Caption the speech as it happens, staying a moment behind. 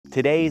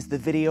Today is the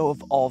video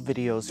of all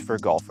videos for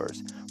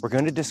golfers. We're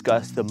going to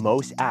discuss the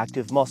most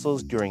active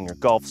muscles during your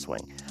golf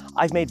swing.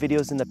 I've made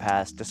videos in the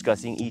past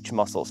discussing each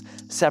muscles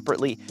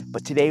separately,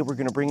 but today we're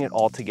going to bring it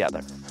all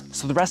together.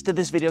 So the rest of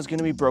this video is going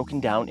to be broken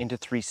down into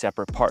 3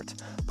 separate parts.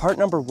 Part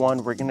number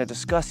 1, we're going to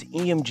discuss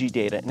EMG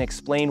data and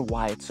explain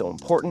why it's so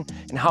important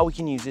and how we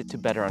can use it to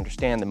better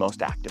understand the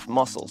most active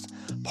muscles.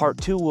 Part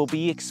 2 will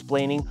be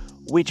explaining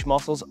which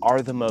muscles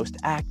are the most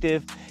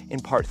active. In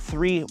part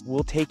 3,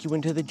 we'll take you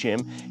into the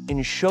gym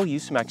and show you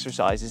some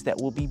exercises that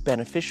will be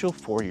beneficial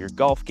for your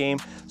golf game.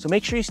 So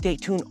make sure you stay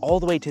tuned all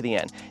the way to the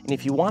end. And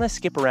if you want to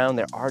skip around,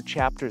 there are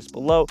chapters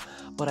below,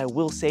 but I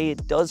will say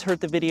it does hurt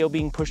the video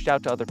being pushed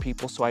out to other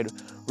people, so I'd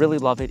really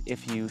love it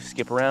if you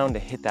skip around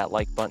and hit that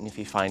like button if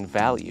you find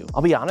value.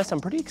 I'll be honest,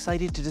 I'm pretty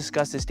excited to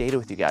discuss this data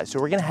with you guys.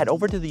 So we're going to head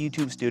over to the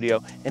YouTube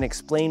studio and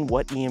explain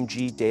what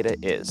EMG data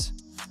is.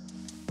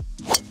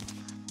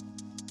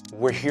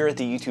 We're here at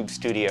the YouTube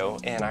studio,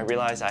 and I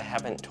realize I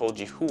haven't told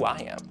you who I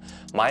am.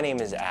 My name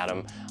is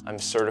Adam. I'm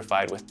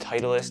certified with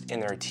Titleist in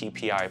their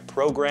TPI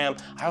program.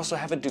 I also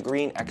have a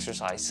degree in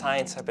exercise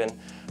science. I've been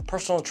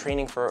personal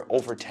training for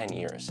over 10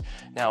 years.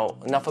 Now,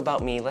 enough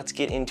about me, let's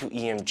get into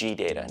EMG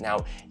data.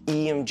 Now,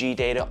 EMG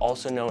data,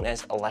 also known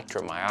as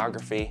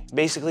electromyography,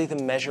 basically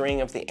the measuring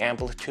of the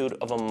amplitude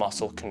of a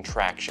muscle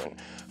contraction.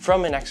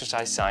 From an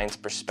exercise science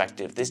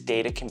perspective, this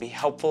data can be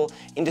helpful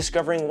in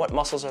discovering what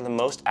muscles are the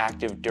most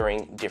active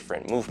during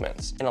different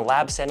movements. In a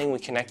lab setting, we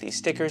connect these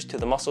stickers to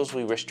the muscles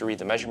we wish to read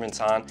the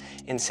measurements on,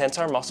 and since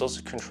our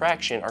muscles'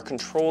 contraction are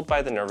controlled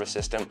by the nervous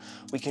system,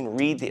 we can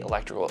read the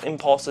electrical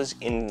impulses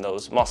in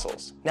those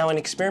muscles. Now, an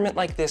experiment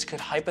like this could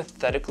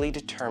hypothetically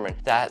determine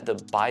that the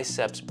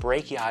biceps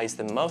brachii is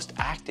the most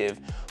active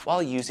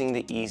while using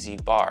the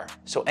EZ bar.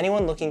 So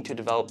anyone looking to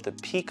develop the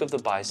peak of the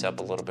bicep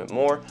a little bit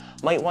more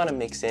might want to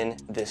mix in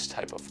this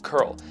type of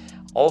curl.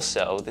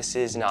 Also, this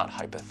is not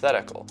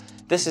hypothetical.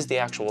 This is the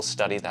actual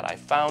study that I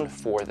found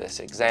for this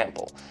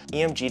example.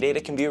 EMG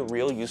data can be a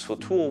real useful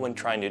tool when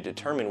trying to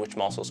determine which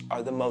muscles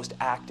are the most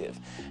active.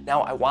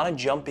 Now, I want to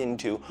jump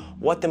into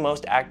what the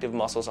most active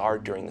muscles are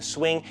during the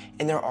swing,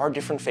 and there are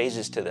different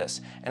phases to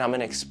this. And I'm going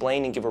to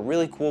explain and give a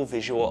really cool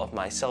visual of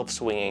myself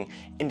swinging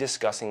and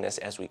discussing this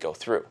as we go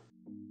through.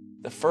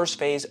 The first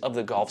phase of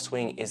the golf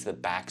swing is the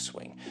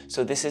backswing.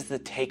 So this is the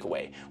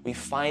takeaway. We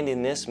find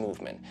in this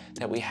movement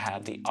that we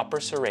have the upper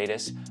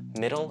serratus,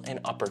 middle and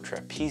upper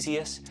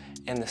trapezius,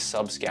 and the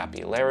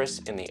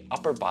subscapularis in the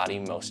upper body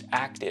most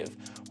active,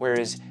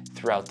 whereas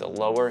throughout the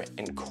lower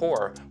and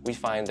core, we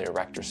find the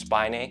erector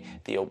spinae,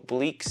 the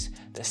obliques,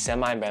 the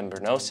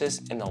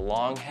semimembranosus, and the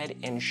long head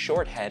and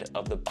short head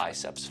of the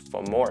biceps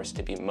femoris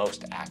to be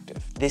most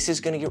active. This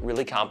is going to get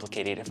really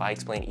complicated if I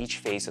explain each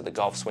phase of the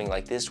golf swing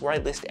like this, where I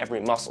list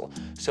every muscle.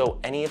 So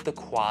any of the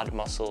quad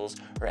muscles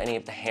or any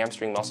of the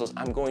hamstring muscles,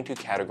 I'm going to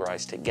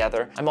categorize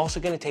together. I'm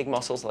also going to take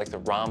muscles like the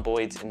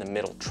rhomboids and the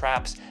middle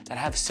traps that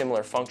have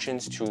similar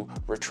functions to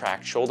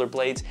retract shoulder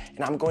blades,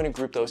 and I'm going to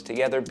group those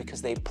together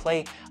because they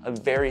play a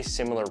very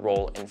similar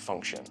role and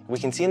function. We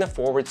can see in the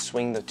forward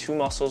swing the 2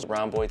 muscles,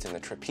 rhomboids and the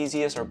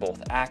trapezius, are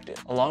both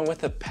active, along with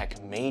the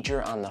pec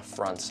major on the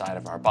front side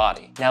of our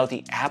body. Now,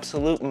 the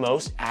absolute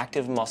most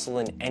active muscle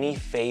in any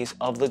phase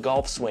of the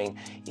golf swing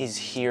is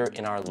here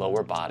in our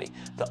lower body,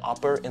 the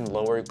upper and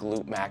lower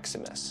glute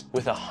maximus,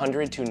 with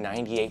 100 to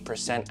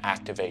 98%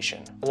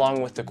 activation,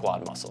 along with the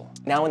quad muscle.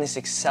 Now, in this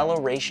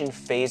acceleration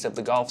phase of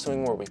the golf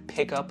swing where we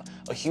pick up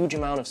a huge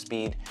amount of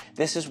speed,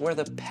 this is where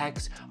the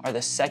pecs are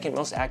the second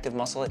most active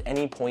muscle at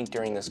any point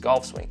during this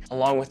golf swing,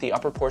 along with the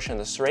upper portion of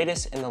the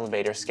serratus and the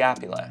levator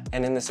scapula.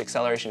 And in this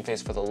acceleration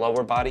phase for the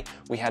lower body,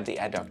 we have the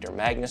adductor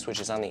magnus,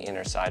 which is on the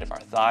inner side of our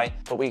thigh,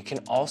 but we can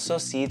also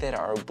see that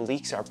our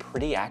obliques are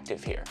pretty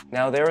active here.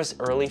 Now, there is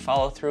early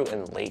follow through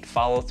and late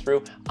follow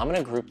through. I'm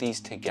going to group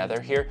these together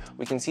here.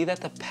 We can see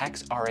that the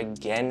pecs are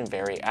again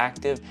very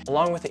active,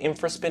 along with the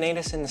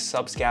infraspinatus and the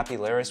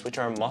subscapularis, which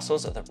are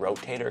muscles of the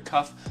rotator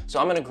cuff. So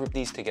I'm going to group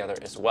these together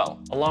as well,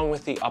 along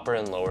with the upper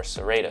and lower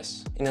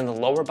serratus. And in the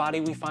lower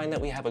body, we find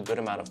that we have a good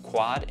amount of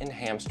quad and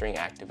hamstring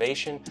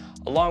activation,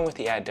 along with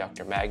the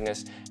adductor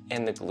magnus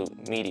and the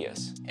glute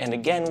medius. And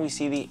again, we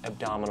see the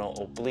abdominal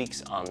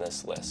obliques on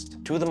this list.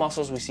 2 of the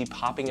muscles we see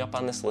popping up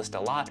on this list a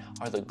lot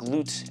are the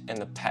glutes and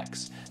the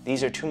pecs.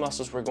 These are 2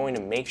 muscles we're going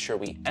to make sure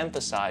we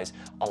emphasize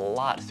a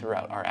lot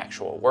throughout our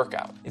actual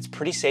workout. It's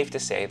pretty safe to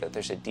say that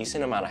there's a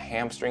decent amount of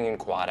hamstring and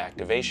quad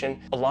activation,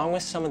 along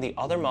with some of the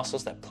other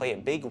muscles that play a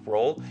big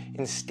role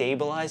in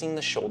stabilizing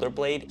the shoulder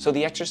blade. So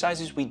the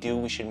exercises we do,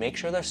 we should make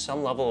sure there's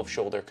some level of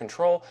shoulder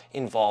control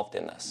involved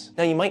in this.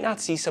 Now, you might not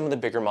see some of the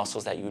bigger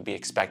muscles that you would be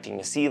expecting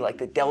to see, like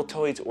the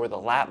deltoids or the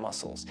lat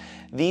muscles.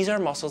 These are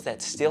muscles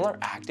that still are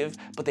active,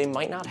 but they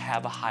might not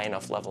have a high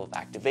enough level of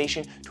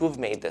activation to have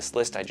made this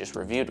list I just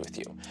reviewed with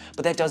you.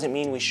 But that doesn't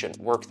mean we shouldn't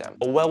work them.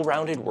 A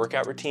well-rounded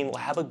workout routine will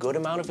have a good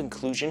amount of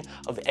inclusion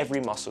of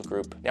every muscle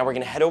group. Now, we're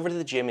going to head over to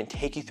the gym and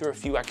take you through a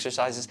few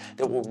exercises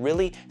that will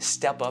really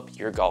step up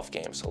your golf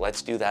game. So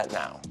let's do that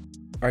now.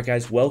 Alright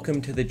guys,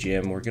 welcome to the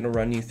gym. We're going to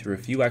run you through a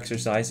few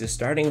exercises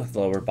starting with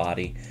lower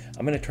body.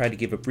 I'm going to try to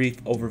give a brief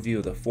overview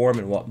of the form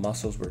and what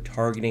muscles we're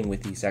targeting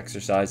with these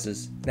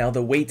exercises. Now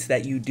the weights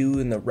that you do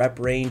in the rep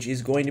range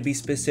is going to be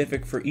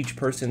specific for each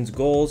person's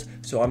goals,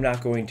 so I'm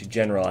not going to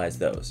generalize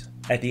those.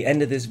 At the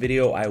end of this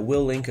video, I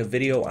will link a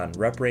video on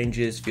rep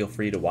ranges. Feel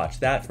free to watch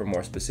that for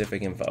more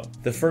specific info.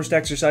 The first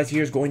exercise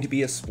here is going to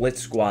be a split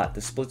squat.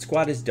 The split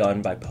squat is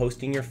done by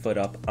posting your foot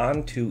up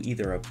onto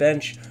either a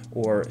bench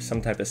or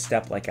some type of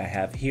step like I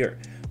have here,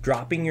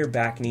 dropping your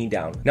back knee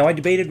down. Now I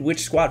debated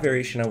which squat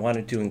variation I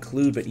wanted to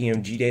include, but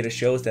EMG data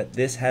shows that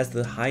this has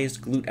the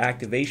highest glute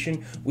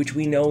activation, which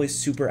we know is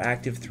super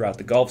active throughout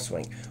the golf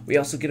swing. We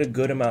also get a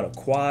good amount of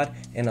quad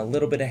and a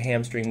little bit of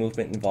hamstring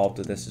movement involved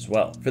with this as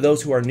well. For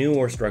those who are new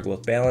or struggle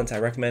with balance, I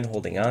recommend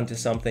holding on to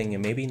something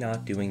and maybe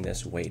not doing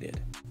this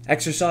weighted.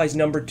 Exercise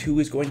number 2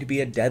 is going to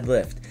be a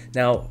deadlift.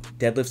 Now,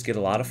 deadlifts get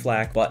a lot of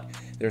flack, but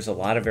there's a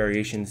lot of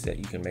variations that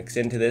you can mix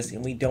into this,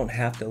 and we don't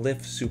have to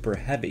lift super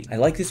heavy. I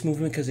like this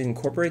movement because it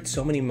incorporates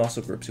so many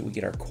muscle groups. So we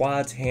get our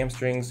quads,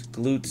 hamstrings,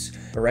 glutes,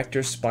 erector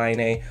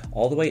spinae,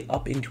 all the way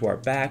up into our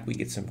back. We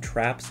get some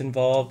traps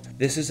involved.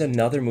 This is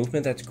another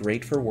movement that's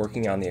great for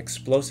working on the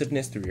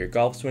explosiveness through your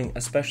golf swing,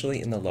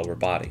 especially in the lower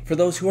body. For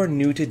those who are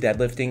new to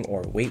deadlifting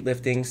or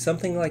weightlifting,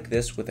 something like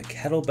this with a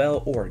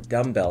kettlebell or a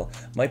dumbbell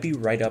might be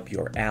right up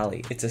your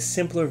alley. It's a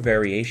simpler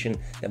variation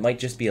that might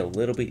just be a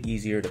little bit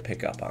easier to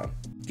pick up on.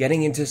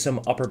 Getting into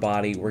some upper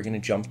body, we're going to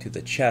jump to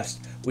the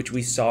chest, which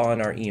we saw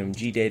in our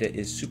EMG data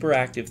is super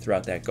active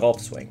throughout that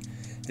golf swing.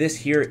 This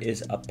here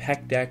is a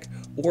pec deck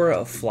or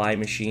a fly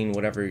machine,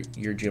 whatever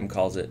your gym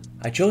calls it.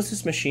 I chose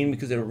this machine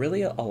because it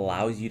really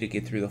allows you to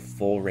get through the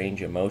full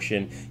range of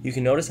motion. You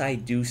can notice I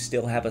do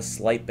still have a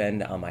slight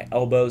bend on my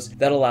elbows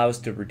that allows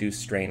to reduce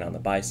strain on the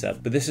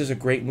bicep, but this is a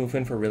great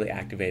movement for really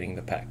activating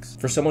the pecs.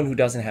 For someone who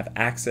doesn't have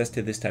access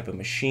to this type of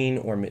machine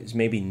or is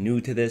maybe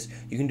new to this,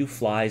 you can do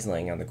flies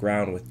laying on the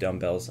ground with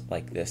dumbbells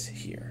like this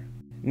here.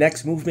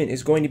 Next movement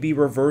is going to be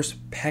reverse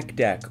pec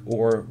deck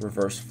or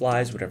reverse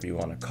flies, whatever you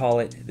want to call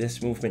it.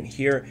 This movement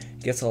here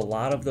gets a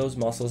lot of those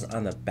muscles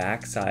on the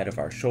back side of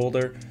our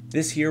shoulder.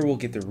 This here will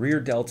get the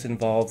rear delts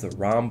involved, the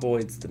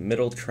rhomboids, the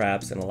middle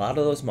traps, and a lot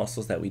of those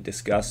muscles that we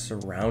discussed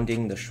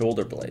surrounding the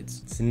shoulder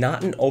blades. It's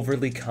not an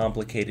overly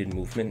complicated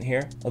movement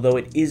here, although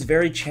it is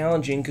very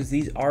challenging because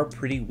these are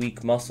pretty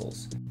weak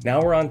muscles.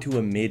 Now we're on to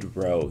a mid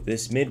row.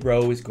 This mid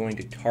row is going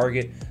to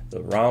target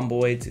the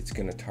rhomboids, it's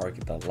going to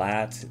target the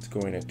lats, it's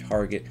going to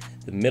target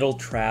the middle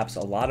traps, a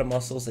lot of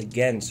muscles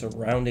again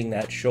surrounding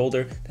that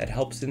shoulder that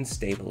helps in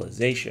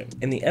stabilization.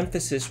 And the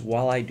emphasis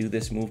while I do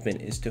this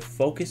movement is to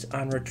focus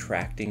on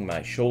retracting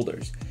my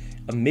shoulders.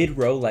 A mid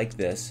row like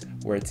this,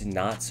 where it's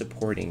not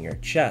supporting your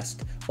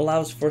chest,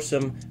 allows for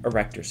some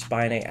erector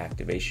spinae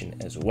activation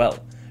as well.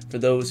 For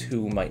those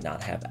who might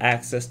not have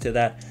access to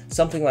that,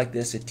 something like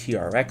this, a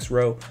TRX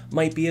row,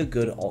 might be a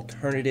good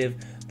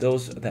alternative.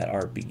 Those that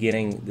are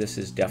beginning, this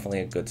is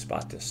definitely a good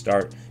spot to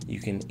start. You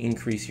can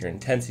increase your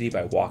intensity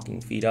by walking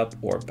feet up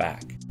or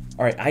back.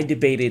 Alright, I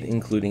debated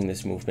including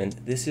this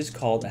movement. This is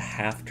called a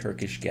half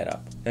Turkish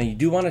get-up. Now you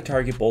do want to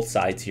target both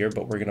sides here,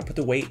 but we're going to put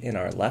the weight in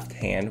our left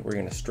hand. We're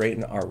going to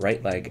straighten our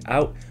right leg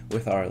out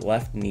with our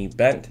left knee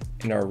bent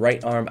and our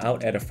right arm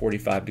out at a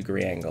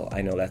 45-degree angle.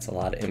 I know that's a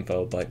lot of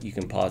info, but you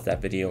can pause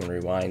that video and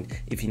rewind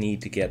if you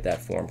need to get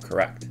that form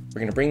correct.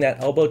 We're going to bring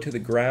that elbow to the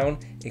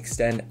ground,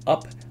 extend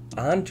up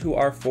onto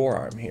our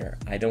forearm here.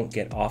 I don't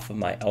get off of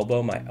my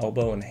elbow. My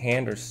elbow and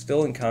hand are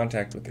still in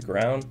contact with the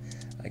ground.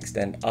 I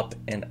extend up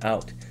and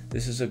out.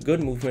 This is a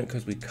good movement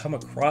because we come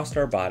across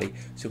our body,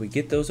 so we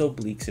get those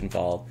obliques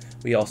involved.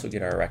 We also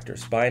get our erector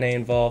spinae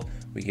involved.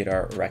 We get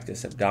our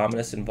erectus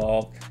abdominis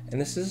involved,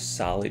 and this is a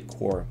solid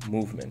core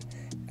movement.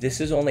 This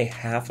is only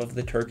half of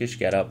the Turkish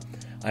get-up.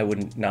 I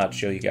would not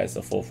show you guys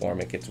the full form,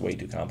 it gets way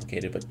too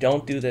complicated, but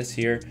don't do this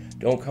here.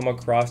 Don't come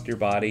across your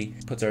body,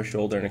 puts our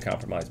shoulder in a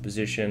compromised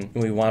position,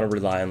 and we want to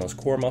rely on those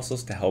core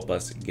muscles to help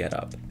us get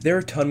up. There are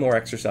a ton more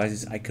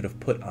exercises I could have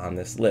put on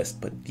this list,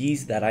 but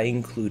these that I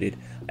included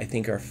I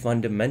think are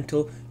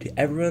fundamental to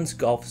everyone's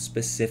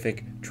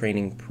golf-specific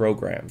training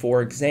program.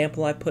 For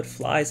example, I put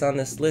flies on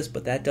this list,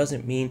 but that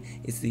doesn't mean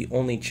it's the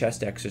only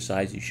chest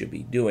exercise you should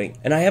be doing.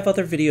 And I have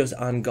other videos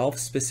on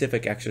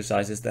golf-specific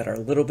exercises that are a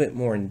little bit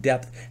more in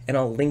depth, and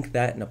I'll link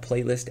that in a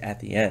playlist at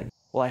the end.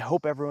 Well, I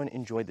hope everyone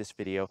enjoyed this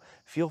video.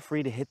 Feel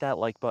free to hit that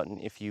like button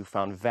if you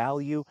found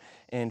value,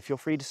 and feel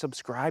free to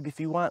subscribe if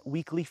you want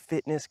weekly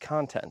fitness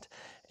content.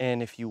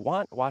 And if you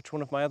want, watch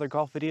one of my other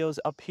golf videos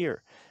up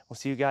here. We'll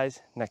see you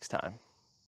guys next time.